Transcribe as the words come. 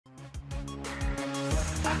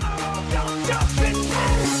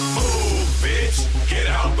Move, bitch, get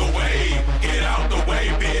out the way. Get out the way,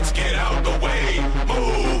 bitch, get out the way.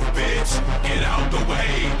 Move, bitch, get out the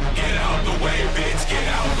way. Get out the way, bitch, get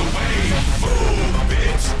out the way. Move,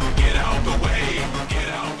 bitch, get out the way. Get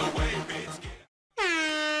out the way, bitch.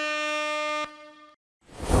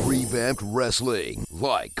 Revamped Wrestling.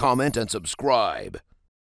 Like, comment, and subscribe.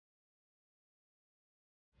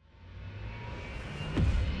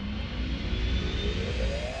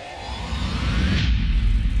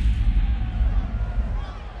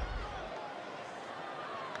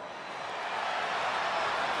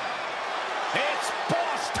 It's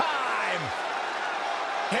boss time!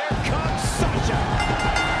 Here comes Sasha!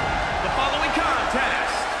 The following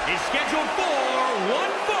contest is scheduled for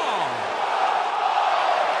one fall.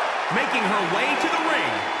 Making her way to the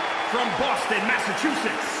ring from Boston,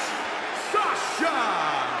 Massachusetts, Sasha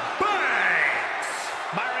Banks!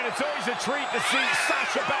 Byron, it's always a treat to see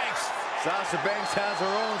Sasha Banks. Sasha Banks has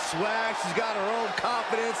her own swag, she's got her own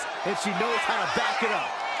confidence, and she knows how to back it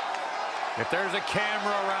up. If there's a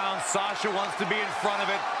camera around, Sasha wants to be in front of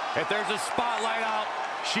it. If there's a spotlight out,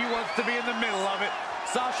 she wants to be in the middle of it.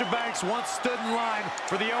 Sasha Banks once stood in line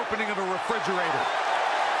for the opening of a refrigerator.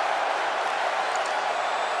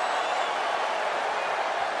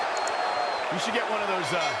 You should get one of those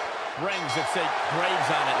rings that say Graves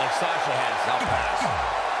on it like Sasha has. I'll pass.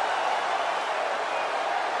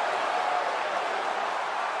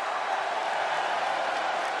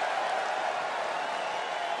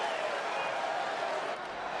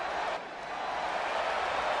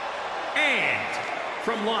 And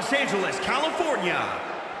from Los Angeles, California,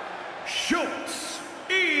 Shotzi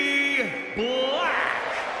Blackheart.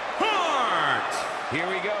 Here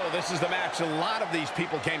we go. This is the match a lot of these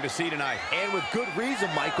people came to see tonight. And with good reason,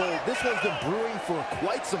 Michael. This one's been brewing for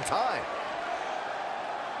quite some time.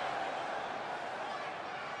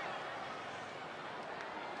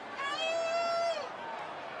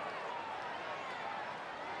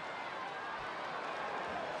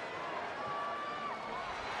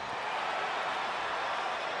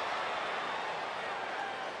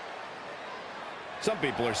 Some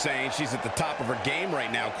people are saying she's at the top of her game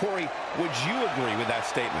right now. Corey, would you agree with that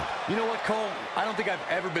statement? You know what, Cole? I don't think I've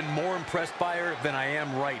ever been more impressed by her than I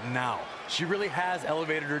am right now. She really has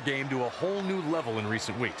elevated her game to a whole new level in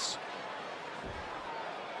recent weeks.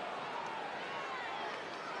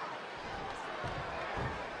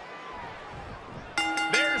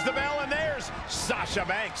 There's the bell, and there's Sasha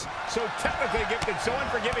Banks. So technically gifted, so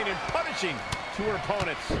unforgiving and punishing to her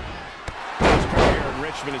opponents. His career in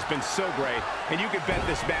Richmond has been so great, and you can bet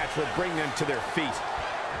this match will bring them to their feet.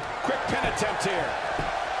 Quick pin attempt here.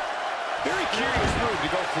 Very curious move to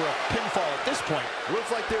go for a pinfall at this point. Looks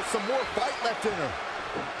like there's some more fight left in her.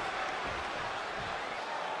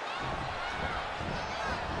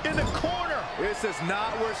 In the corner. This is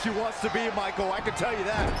not where she wants to be, Michael. I can tell you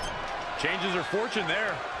that. Changes her fortune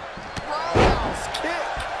there. Roundhouse kick.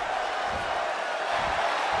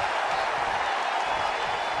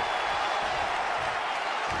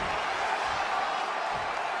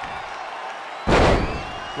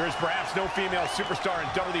 There is perhaps no female superstar in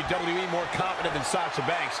WWE more confident than Sasha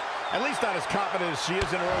Banks. At least not as confident as she is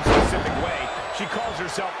in her own specific way. She calls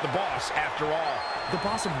herself the boss, after all. The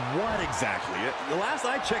boss of what exactly? The last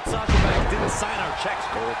I checked, Sasha Banks didn't sign our checks,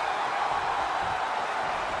 Cole.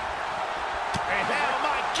 And oh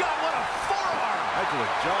my God, what a forearm! That's a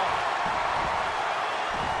jaw.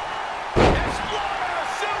 Exploder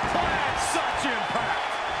suplex! Such impact!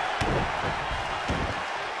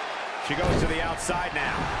 She goes to the outside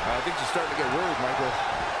now. I think she's starting to get worried, Michael.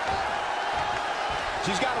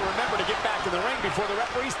 She's got to remember to get back in the ring before the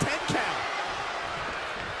referee's 10 count.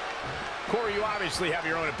 Corey, you obviously have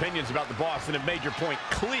your own opinions about the boss and have made your point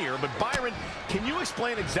clear, but Byron, can you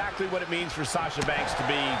explain exactly what it means for Sasha Banks to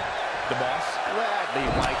be the boss? Gladly,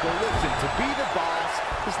 Michael. Listen, to be the boss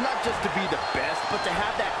is not just to be the best, but to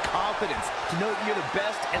have that confidence, to know that you're the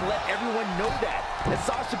best and let everyone know that. And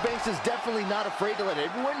Sasha Banks is definitely not afraid to let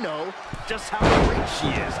everyone know just how great she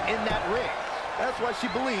is in that ring. That's why she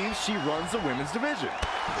believes she runs the women's division.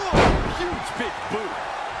 Oh, huge big boot.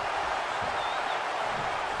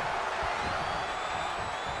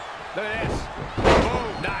 Look at this.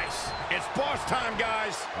 Boom, nice. It's boss time,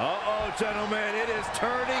 guys. Uh-oh, gentlemen, it is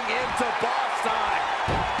turning into boss time.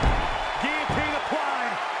 Guillotine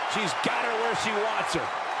applied. She's got her where she wants her.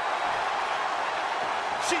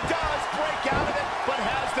 She does break out of it, but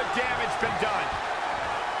has the damage been done?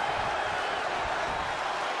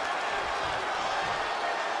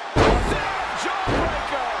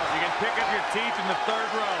 Jawbreaker! You can pick up your teeth in the third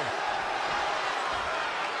row.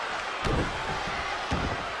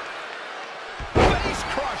 Face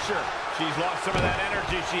crusher. She's lost some of that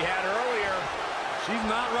energy she had earlier. She's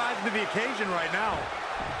not rising to the occasion right now.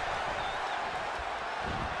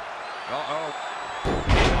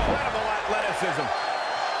 Incredible athleticism.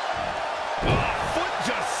 Oh, foot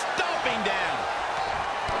just stomping down.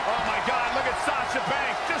 Oh my God, look at Sasha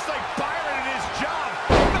Banks, just like Byron in his job.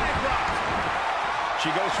 Bankrupt.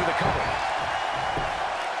 She goes for the cover.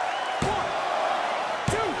 1,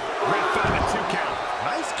 2. Ref found a 2 count.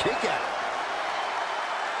 Nice kick out.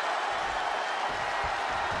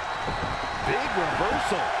 Big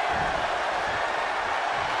reversal.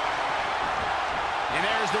 And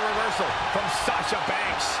there's the reversal from Sasha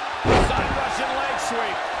Banks. Side Russian leg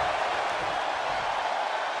sweep.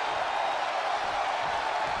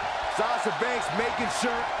 Sasha Banks making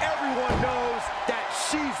sure everyone knows that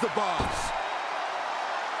she's the boss.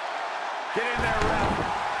 Get in there, ref.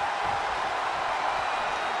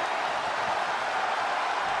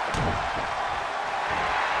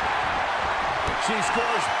 She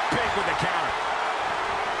scores big with the counter.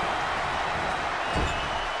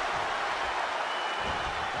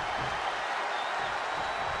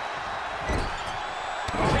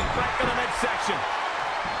 Kick right to the midsection.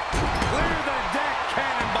 Clear the deck,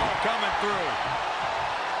 cannonball coming through.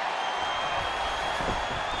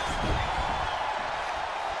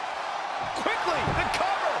 Quickly, the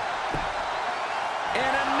cover.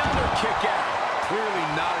 And another kick out. Clearly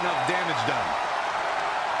not enough damage done.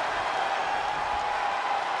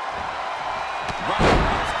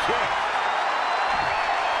 Roundhouse kick.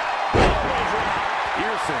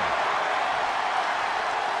 Pearson.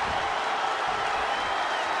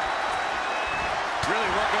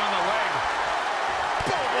 Really working on the leg.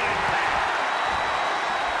 Boom, what impact.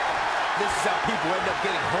 This is how people end up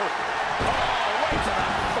getting hurt. Oh, right to the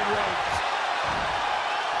throat.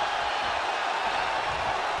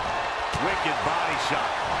 Wicked body shot.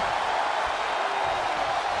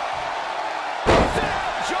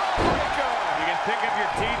 Jawbreaker. You can pick up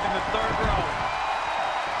your teeth in the 3rd row.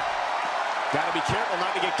 Gotta be careful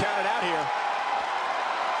not to get counted out here.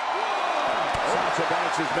 Sasha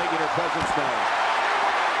Banks is making her presence known.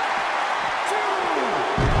 2,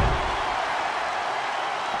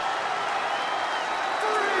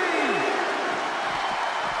 3.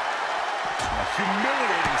 A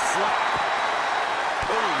humiliating slap.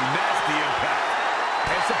 Oh, nasty impact.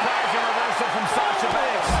 A surprising reversal from Sasha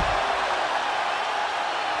Banks.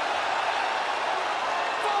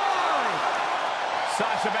 5.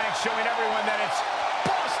 Sasha Banks showing everyone that it's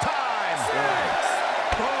boss time. 6.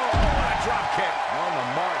 Oh, what a drop kick. On the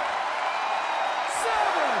mark. 7.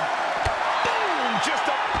 Boom, just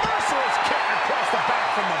a merciless kick across the back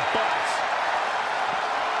from the boss.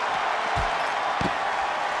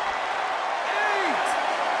 8.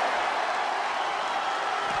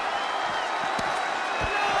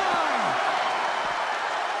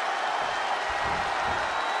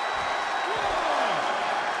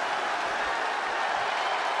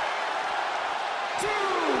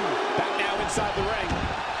 9. Back now inside the ring.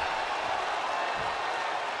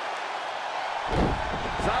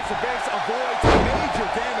 Sasha Banks avoids major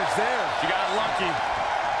damage there. She got lucky.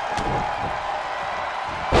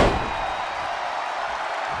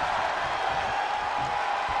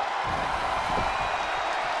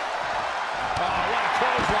 Oh, what a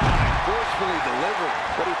clothesline. Forcefully delivered.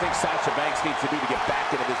 What do you think Sasha Banks needs to do to get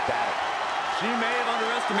back into this battle? She may have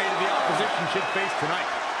underestimated the opposition she'd face tonight.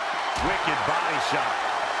 Wicked body shot.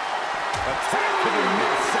 Attack to the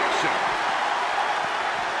midsection.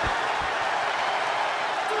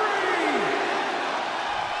 3.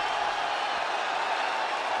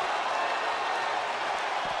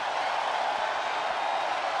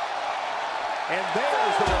 And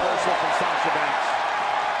there's the reversal from Sasha Banks.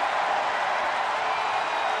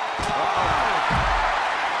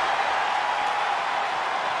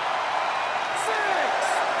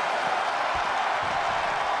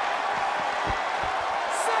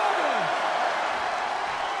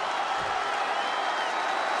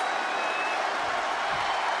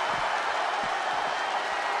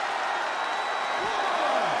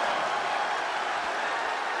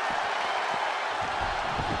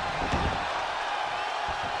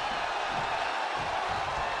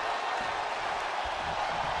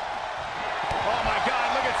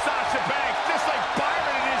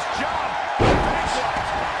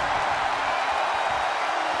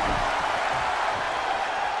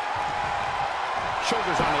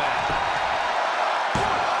 Shoulders onto that.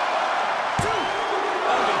 1, 2.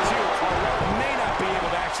 Only 2. Our ref may not be able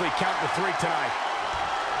to actually count the 3 tonight.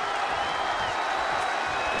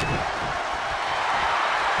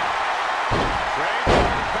 Great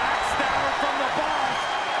backstabber from the boss.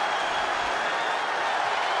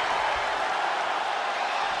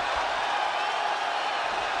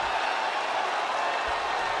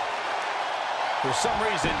 For some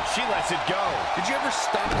reason, she lets it go. Did you ever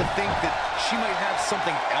stop to think that she might have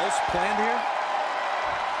something else planned here?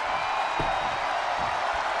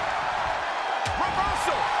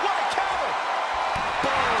 Reversal! What a counter!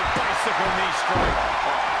 Boom! Bicycle knee strike.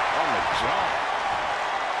 Oh, on the jaw.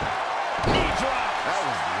 Knee drop. That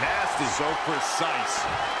was nasty. So precise.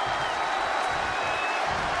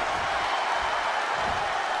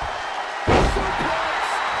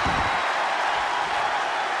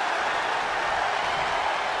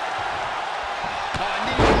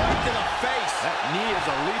 That knee is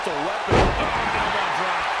a lethal weapon. Oh, elbow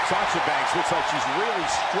drop. Sasha Banks looks like she's really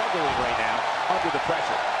struggling right now under the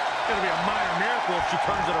pressure. It'll be a minor miracle if she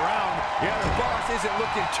turns it around. Yeah, the boss isn't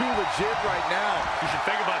looking too legit right now. You should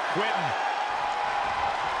think about quitting.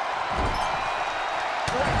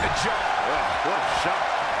 Right in the jaw. Oh, what a shot.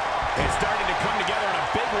 It's starting to come together in a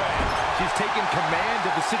big way. She's taking command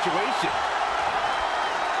of the situation.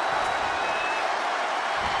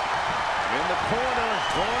 In the corner,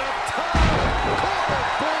 going up top. Corner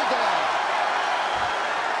bulldog.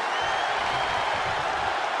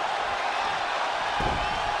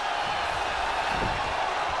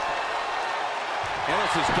 And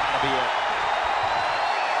this has got to be it.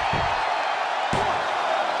 1,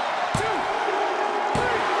 2, 3.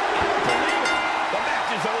 I don't believe it. The match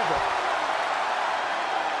is over.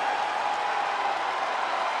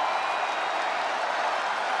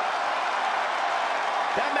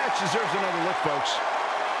 That match deserves another look, folks.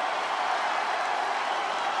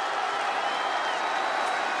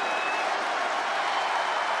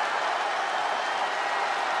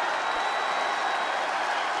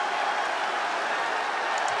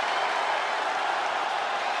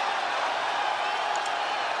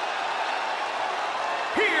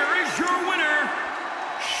 Here is your winner,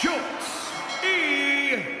 Shotzi.